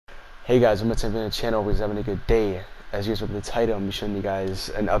Hey guys, welcome to the channel. We're having a good day. As you guys look at the title, I'm showing you guys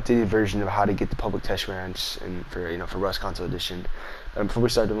an updated version of how to get the public test ranch and for Rust Console Edition. Before we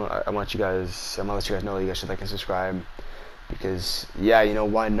start, I want to let you guys know that you guys should like and subscribe because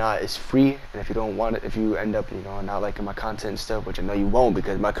why not? It's free, and if you don't want it, if you end up not liking my content and stuff, which I know you won't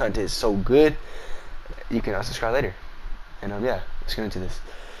because my content is so good, you can subscribe later. And let's get into this.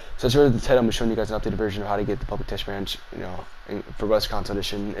 So that's really the title. I'm showing you guys an updated version of how to get the public test branch, for Rust Console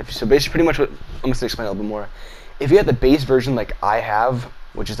Edition. So basically, pretty much what I'm going to explain a little bit more. If you have the base version like I have,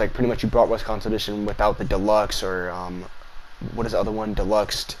 which is like pretty much you brought Rust Console Edition without the deluxe or what is the other one?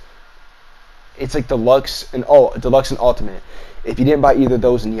 Deluxe. It's like deluxe and ultimate. If you didn't buy either of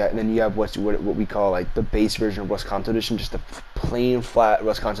those, and then you have what we call like the base version of Rust Console Edition, just a plain flat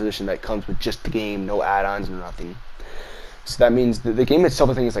Rust Console Edition that comes with just the game, no add-ons, no nothing. So that means the game itself,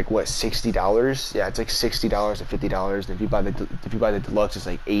 I think, is like what, $60? Yeah, it's like $60 to $50. And if you buy the deluxe, it's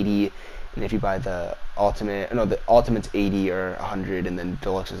like $80. And if you buy the ultimate, no, the ultimate's $80 or $100, and then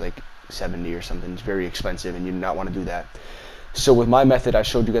deluxe is like $70 or something. It's very expensive, and you do not want to do that. So with my method, I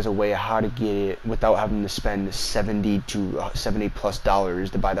showed you guys a way how to get it without having to spend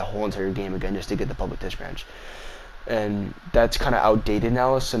 $70+ to buy the whole entire game again just to get the public test branch. And that's kind of outdated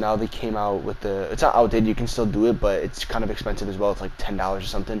now, so now they came out with it's not outdated, you can still do it, but it's kind of expensive as well. It's like $10 or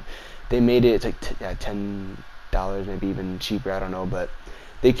something. They made it, it's like $10, maybe even cheaper, I don't know, but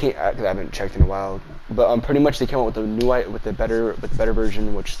they can't, I haven't checked in a while, but pretty much they came out with the better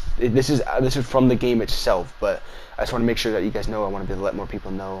version, which this is from the game itself, but I just want to make sure that you guys know. I want to be able to let more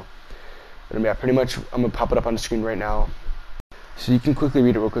people know. But yeah, pretty much I'm gonna pop it up on the screen right now. So you can quickly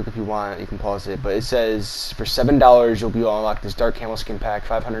read it real quick if you want. You can pause it, but it says for $7 you'll be able to unlock this dark camel skin pack,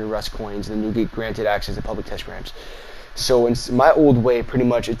 500 Rust coins, and then you'll get granted access to public test branch. So in my old way, it's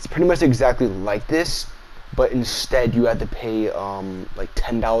pretty much exactly like this, but instead you had to pay like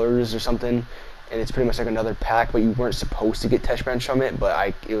 $10 or something, and it's pretty much like another pack, but you weren't supposed to get test branch from it,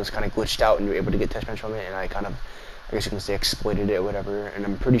 but it was kind of glitched out and you were able to get test branch from it, and I guess you can say exploited it or whatever. And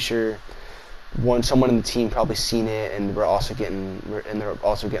I'm pretty sure someone in the team probably seen it, and they're also getting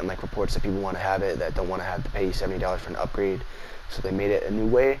like reports that people want to have it that don't want to have to pay $70 for an upgrade, so they made it a new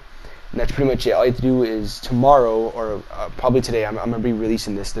way. And that's pretty much it. All you have to do is tomorrow, or probably today, I'm gonna be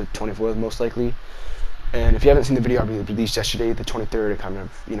releasing this the 24th most likely. And if you haven't seen the video I released yesterday, the 23rd,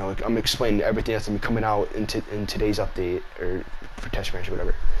 I'm explaining everything that's gonna be coming out in today's update or for test branch or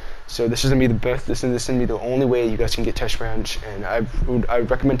whatever. So this is gonna be the best. This is gonna be the only way you guys can get test branch, and I would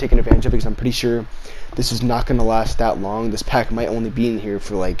recommend taking advantage of it because I'm pretty sure this is not gonna last that long. This pack might only be in here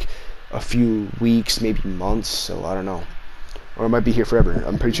for like a few weeks, maybe months. So I don't know, or it might be here forever.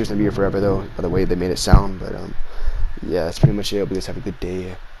 I'm pretty sure it's gonna be here forever though, by the way they made it sound. But yeah, that's pretty much it. I hope you guys have a good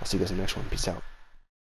day. I'll see you guys in the next one. Peace out.